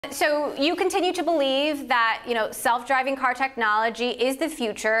So you continue to believe that, self-driving car technology is the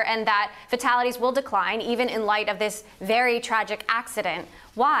future and that fatalities will decline even in light of this very tragic accident.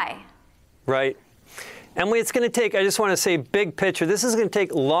 Why? Right. Emily, it's going to take, I just want to say big picture, this is going to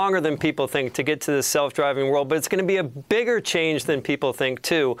take longer than people think to get to the self-driving world, but it's going to be a bigger change than people think,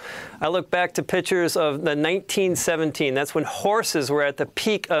 too. I look back to pictures of the 1917. That's when horses were at the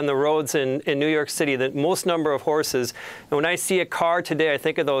peak on the roads in New York City, the most number of horses. And when I see a car today, I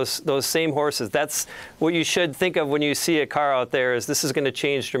think of those same horses. That's what you should think of when you see a car out there, is this is going to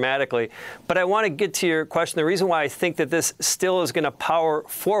change dramatically. But I want to get to your question. The reason why I think that this still is going to power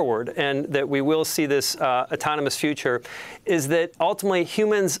forward and that we will see this autonomous future is that ultimately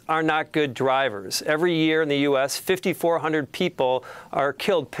humans are not good drivers. Every year in the U.S., 5,400 people are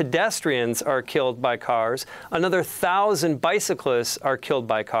killed. Pedestrians are killed by cars. Another 1,000 bicyclists are killed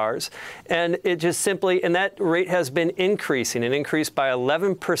by cars. And it just simply, and that rate has been increasing. It increased by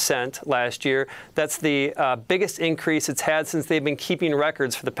 11% last year. That's the biggest increase it's had since they've been keeping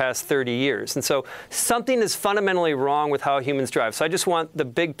records for the past 30 years. And so something is fundamentally wrong with how humans drive. So I just want the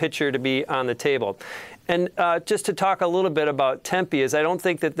big picture to be on the table. And just to talk a little bit about Tempe, is I don't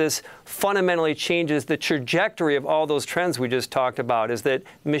think that this fundamentally changes the trajectory of all those trends we just talked about, is that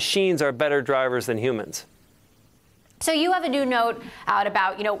machines are better drivers than humans. So you have a new note out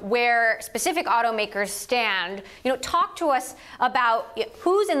about, where specific automakers stand. Talk to us about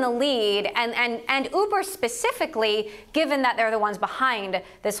who's in the lead and Uber specifically, given that they're the ones behind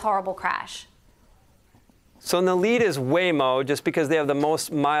this horrible crash. So in the lead is Waymo, just because they have the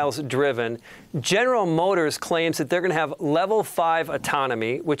most miles driven. General Motors claims that they're going to have level 5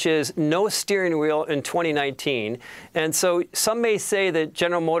 autonomy, which is no steering wheel in 2019. And so some may say that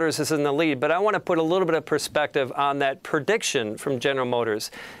General Motors is in the lead, but I want to put a little bit of perspective on that prediction from General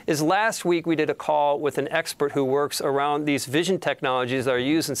Motors. Is last week we did a call with an expert who works around these vision technologies that are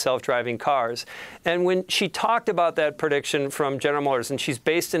used in self-driving cars. And when she talked about that prediction from General Motors, and she's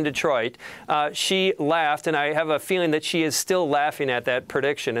based in Detroit, she laughed. And I have a feeling that she is still laughing at that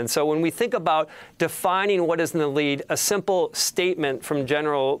prediction. And so when we think about defining what is in the lead, a simple statement from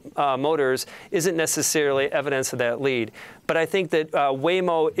General Motors isn't necessarily evidence of that lead. But I think that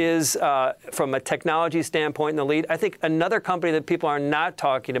Waymo is, from a technology standpoint, in the lead. I think another company that people are not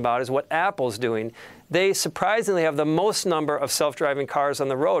talking about is what Apple's doing. They surprisingly have the most number of self-driving cars on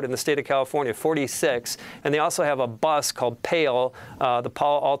the road in the state of California, 46. And they also have a bus called PALE, the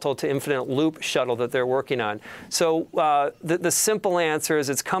Palo Alto to Infinite Loop shuttle that they're working on. So the simple answer is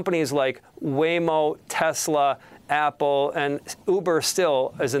it's companies like Waymo, Tesla, Apple, and Uber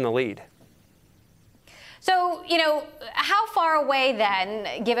still is in the lead. So, how far away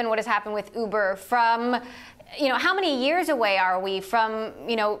then, given what has happened with Uber, from how many years away are we from,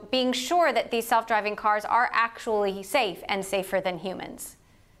 being sure that these self-driving cars are actually safe and safer than humans?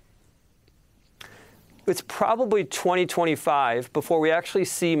 It's probably 2025 before we actually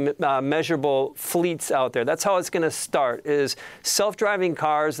see measurable fleets out there. That's how it's going to start, is self-driving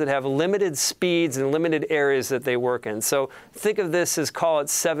cars that have limited speeds and limited areas that they work in. So think of this as, call it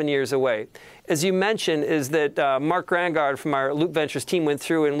 7 years away. As you mentioned, is that Mark Grangard from our Loup Ventures team went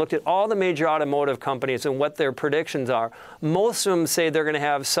through and looked at all the major automotive companies and what their predictions are. Most of them say they're going to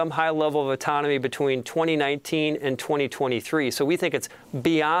have some high level of autonomy between 2019 and 2023. So we think it's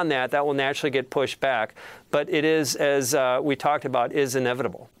beyond that. That will naturally get pushed back. But it is, as we talked about, is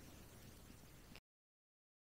inevitable.